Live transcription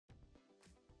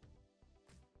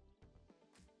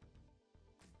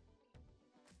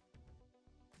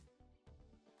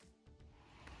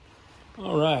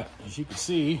All right, as you can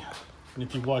see, and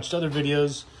if you've watched other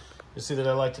videos, you'll see that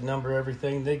I like to number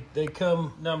everything. They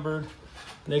come numbered,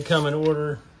 and they come in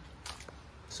order.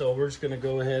 So we're just gonna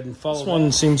go ahead and follow. This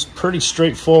one seems pretty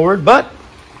straightforward, but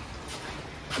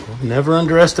never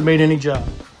underestimate any job.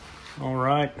 All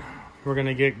right, we're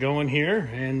gonna get going here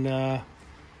and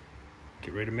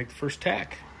get ready to make the first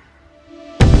tack.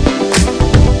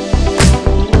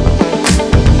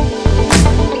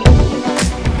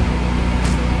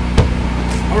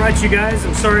 All right, you guys,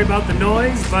 I'm sorry about the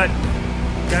noise, but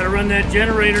gotta run that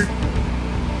generator to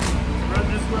run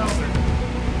this welder.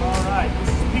 All right, this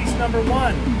is piece number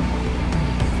one.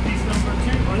 This is piece number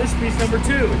two, or this is piece number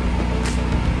two.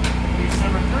 Piece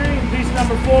number three and piece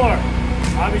number four.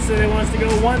 Obviously they want us to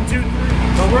go 1, 2, 3,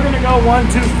 but we're gonna go 1,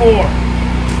 2, 4.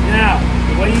 Now,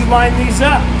 the way you line these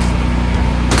up,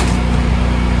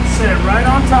 set it right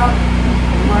on top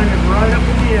and line it right up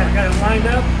with the end. Got it lined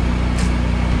up.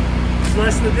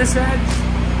 Flush to this edge,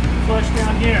 flush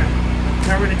down here.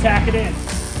 Now we're gonna tack it in.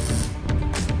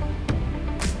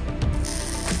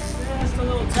 Just a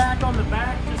little tack on the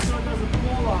back, just so it doesn't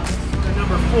pull on us. For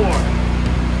number 4.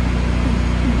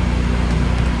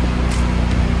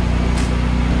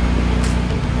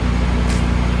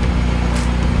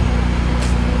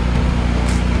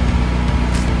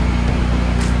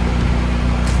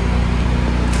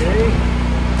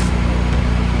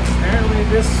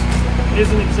 This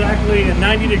isn't exactly a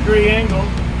 90-degree angle,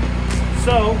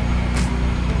 so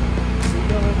we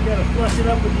gotta flush it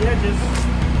up with the edges.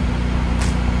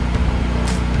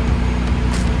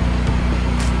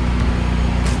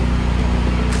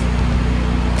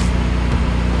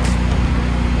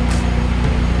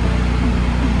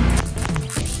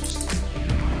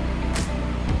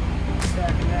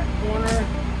 Back in that corner.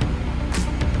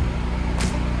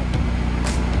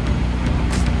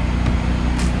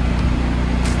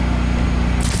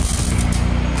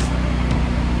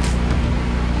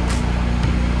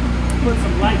 Put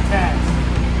some light tags.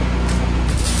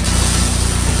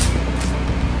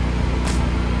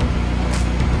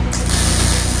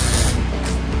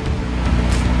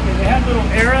 Okay, they have little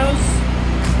arrows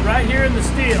right here in the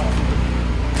steel.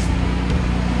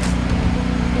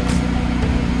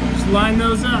 Just line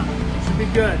those up. Should be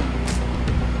good.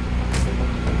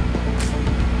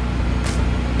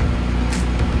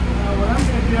 Now what I'm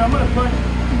going to do, I'm going to put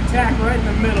tack right in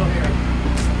the middle here.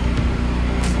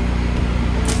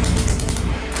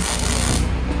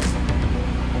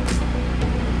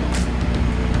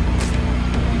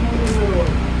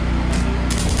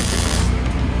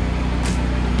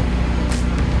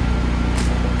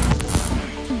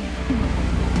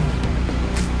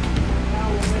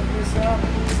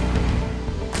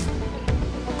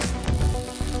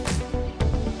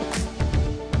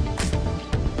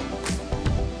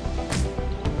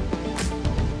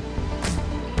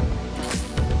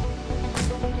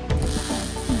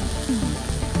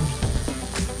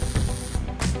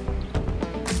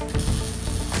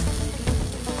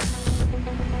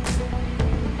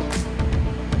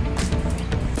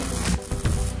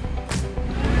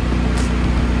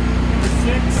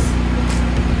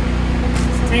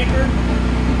 Tapered,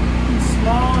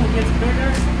 small, and it gets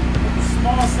bigger. The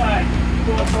small side,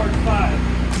 go up towards 5.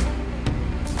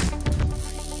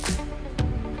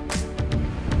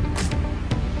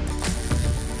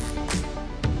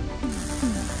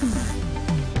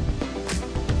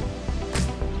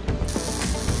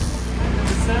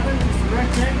 Number 7, just a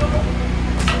rectangle.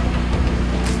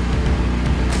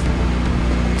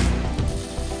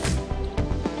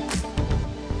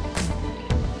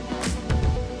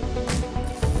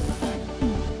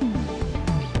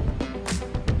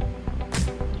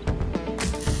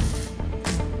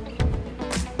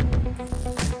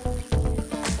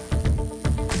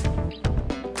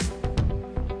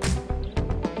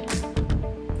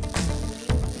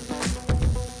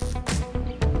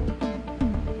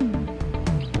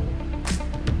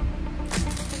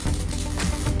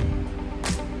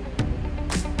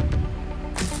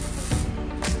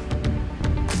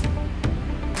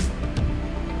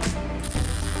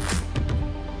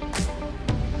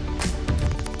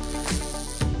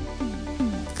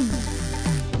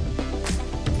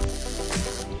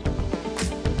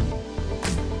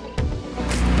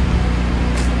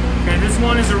 This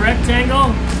one is a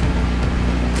rectangle.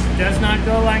 It does not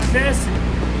go like this.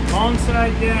 Long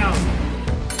side down.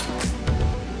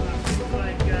 Seems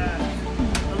like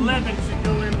 11 should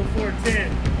go in before 10.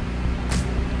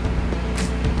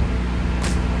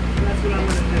 So that's what I'm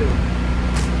going to do.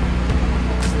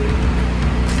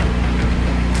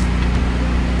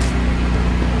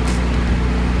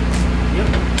 Yep.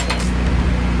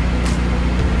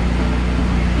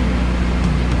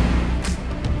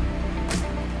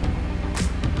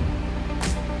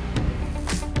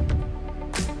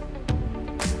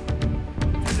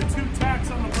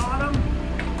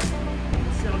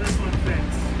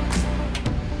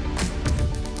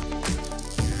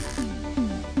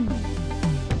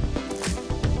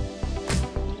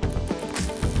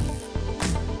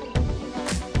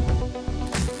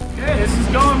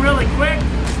 really quick.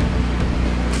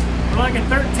 We're like at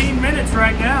 13 minutes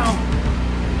right now.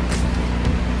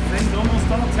 Things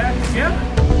almost all tacked together.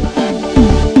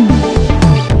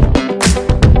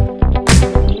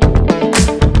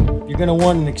 You're gonna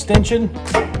want an extension.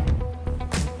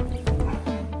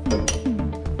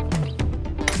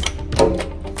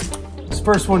 This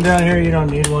first one down here, you don't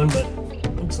need one, but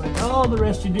looks like all the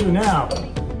rest you do now.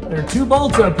 There are 2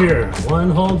 bolts up here. One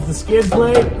holds the skid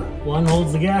plate, one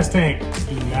holds the gas tank.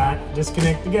 Do not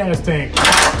disconnect the gas tank.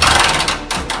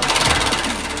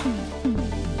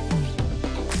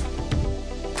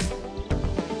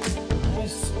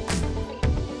 Nice.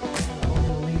 Now we're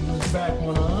gonna leave this back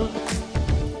one on.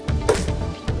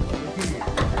 Over here.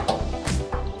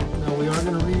 Now we are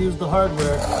gonna reuse the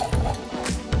hardware.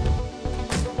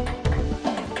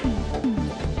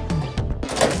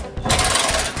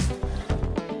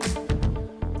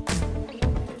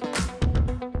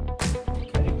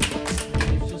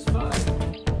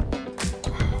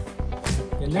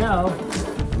 Now,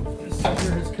 this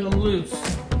sucker has come loose.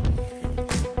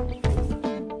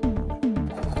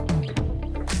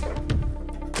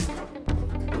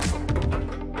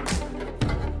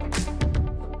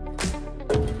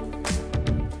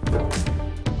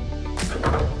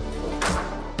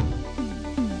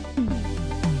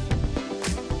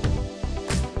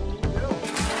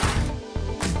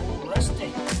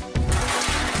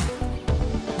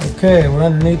 Okay, we're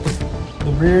underneath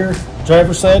the rear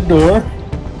driver's side door.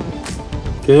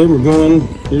 Okay, we're going,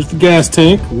 here's the gas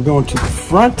tank. We're going to the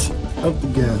front of the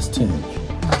gas tank.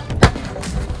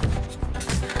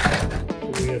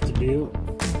 What we have to do,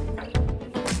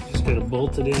 just gotta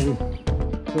bolt it in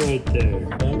right there.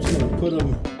 I'm just gonna put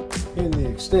them in the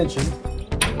extension.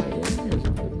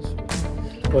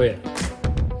 Oh yeah,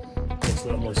 makes a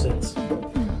lot more sense.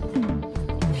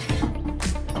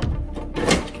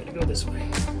 Gotta go this way.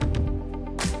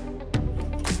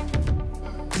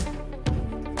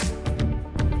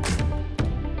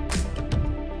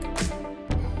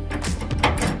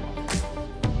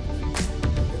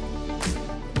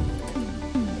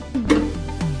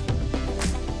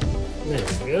 There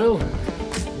we go.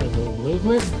 A little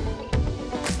movement.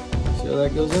 See how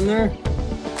that goes in there?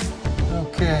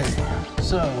 Okay,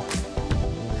 so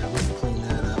yeah, we're gonna clean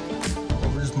that up.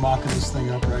 We're just mocking this thing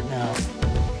up right now.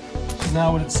 So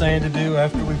now what it's saying to do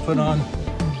after we put on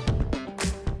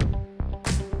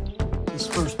this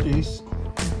first piece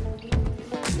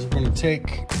is we're gonna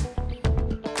take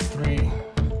 3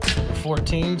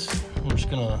 14s. We're just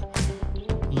gonna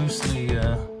loosely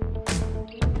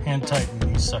hand tighten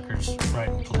these suckers right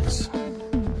in place.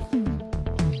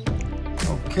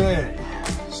 Okay,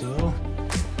 so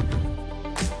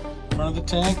front of the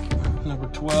tank, number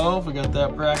 12, we got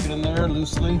that bracket in there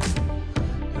loosely.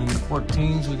 And the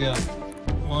 14s, we got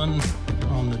one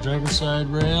on the driver's side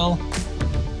rail.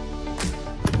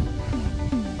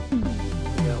 We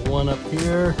got one up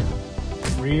here,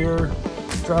 rear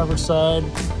driver's side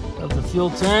of the fuel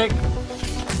tank.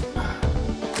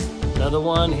 Another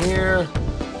one here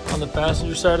on the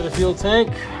passenger side of the fuel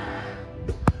tank.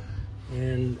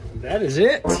 And that is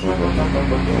it.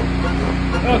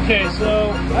 Okay,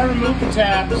 so I removed the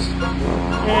tabs,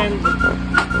 and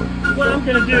what I'm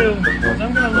gonna do is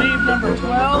I'm gonna leave number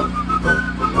 12,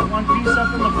 one piece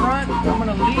up in the front. I'm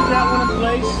gonna leave that one in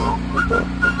place.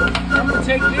 I'm gonna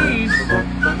take these,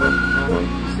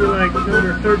 see like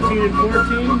number 13 and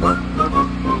 14.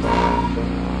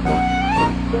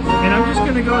 And I'm just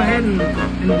going to go ahead and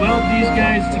weld these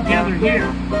guys together here.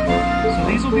 So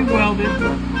these will be welded, and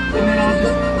then I'll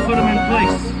just put them in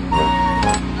place.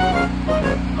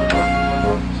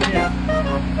 So yeah.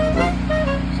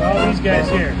 So all these guys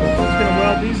here. I'm just going to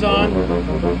weld these on,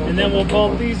 and then we'll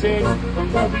bolt these in.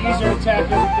 It'll be easier to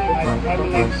tack everything, I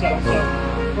believe so. So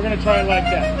we're going to try it like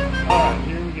that. All right,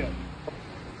 here we go.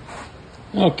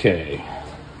 Okay.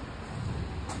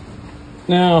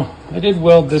 Now, I did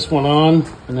weld this one on,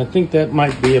 and I think that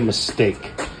might be a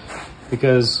mistake,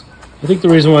 because I think the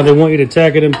reason why they want you to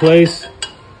tack it in place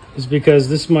is because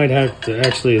this might have to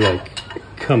actually like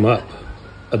come up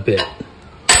a bit.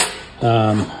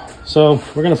 So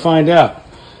we're gonna find out.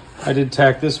 I did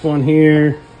tack this one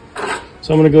here,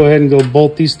 so I'm gonna go ahead and go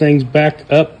bolt these things back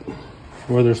up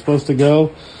where they're supposed to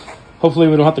go. Hopefully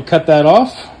we don't have to cut that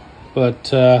off, but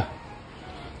that's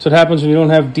what happens when you don't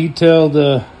have detailed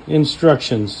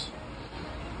instructions,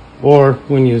 or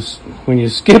when you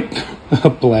skip a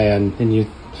plan and you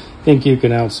think you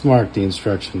can outsmart the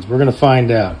instructions. We're gonna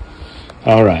find out.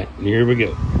 All right, here we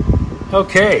go.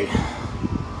 Okay,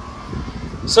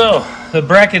 so the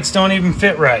brackets don't even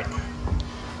fit right.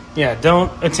 Yeah,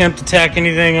 don't attempt to tack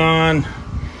anything on.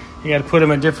 You got to put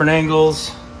them at different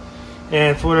angles.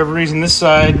 And for whatever reason, this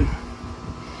side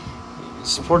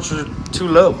supports are too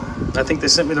low. I think they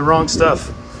sent me the wrong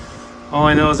stuff. All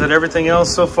I know is that everything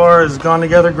else so far has gone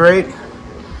together great.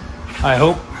 I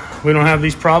hope we don't have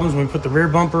these problems when we put the rear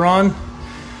bumper on.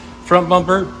 Front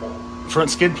bumper, front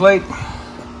skid plate.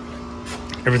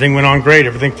 Everything went on great.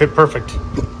 Everything fit perfect.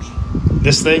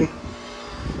 This thing,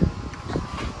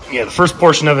 yeah, the first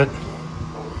portion of it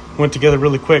went together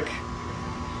really quick.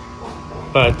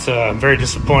 But I'm very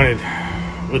disappointed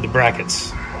with the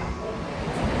brackets.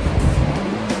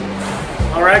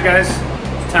 All right, guys,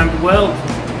 it's time to weld.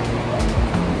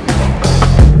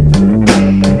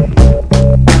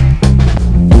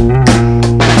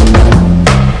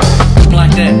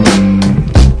 Like that.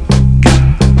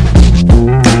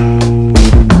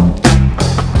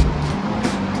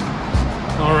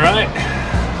 All right,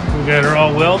 we got her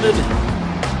all welded.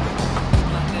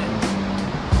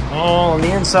 All on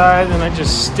the inside, and I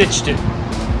just stitched it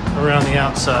around the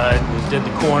outside and did the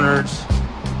corners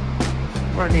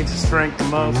where it needs the strength the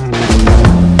most.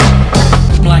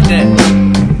 Like that.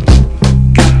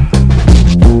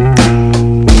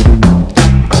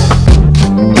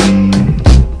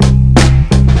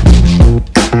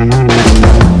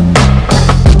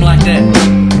 Like that.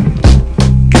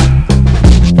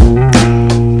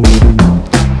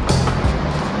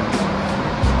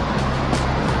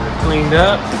 Cleaned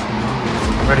up.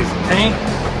 Ready for paint.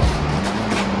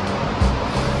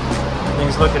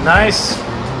 Everything's looking nice.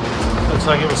 Looks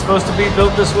like it was supposed to be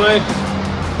built this way.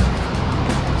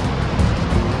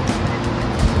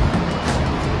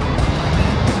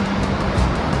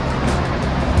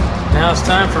 Now it's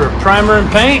time for a primer and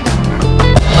paint.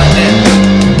 Like that.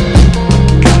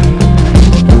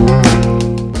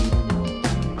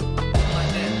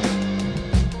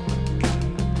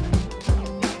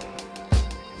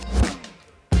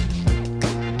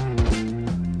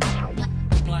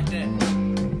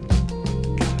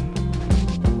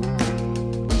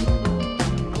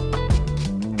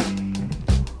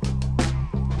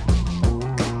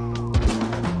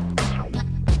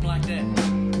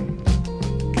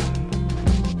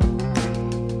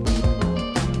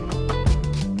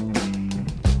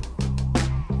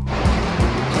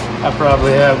 I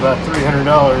probably have about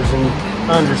 $300 in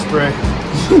underspray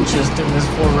just in this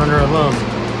 4Runner alone.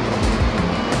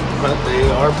 But they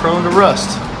are prone to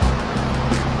rust.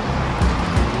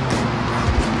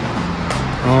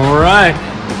 All right.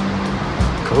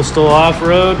 Coastal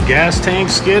off-road gas tank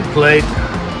skid plate.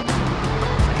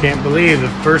 I can't believe the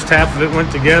first half of it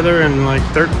went together in like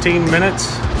 13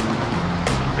 minutes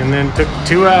and then took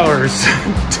 2 hours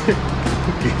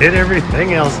to get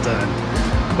everything else done.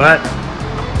 But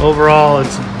overall,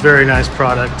 it's a very nice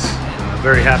product.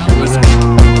 Very happy with it.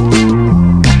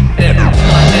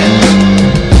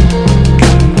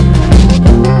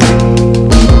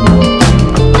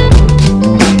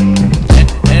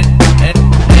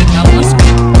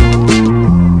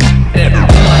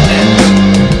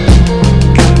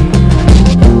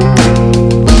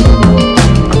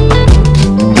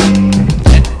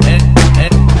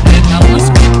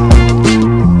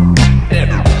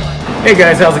 Hey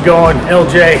guys, how's it going?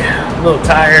 LJ, a little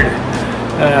tired.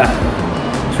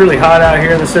 It's really hot out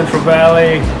here in the Central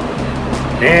Valley,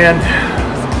 and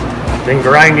I've been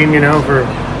grinding, you know, for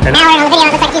an hour. On the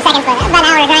video, it looks like 2 seconds, but about an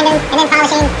hour of grinding and then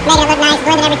polishing, making it look nice,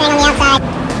 blending everything on the outside,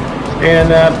 and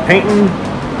painting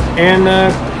and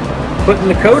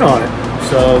putting the coat on it.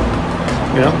 So,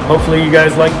 you know, hopefully you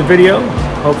guys liked the video.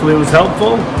 Hopefully it was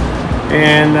helpful,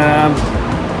 and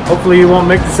hopefully you won't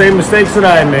make the same mistakes that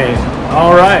I made.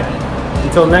 All right.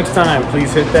 Until next time,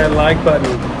 please hit that like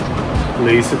button.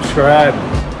 Please subscribe.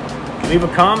 Leave a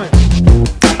comment.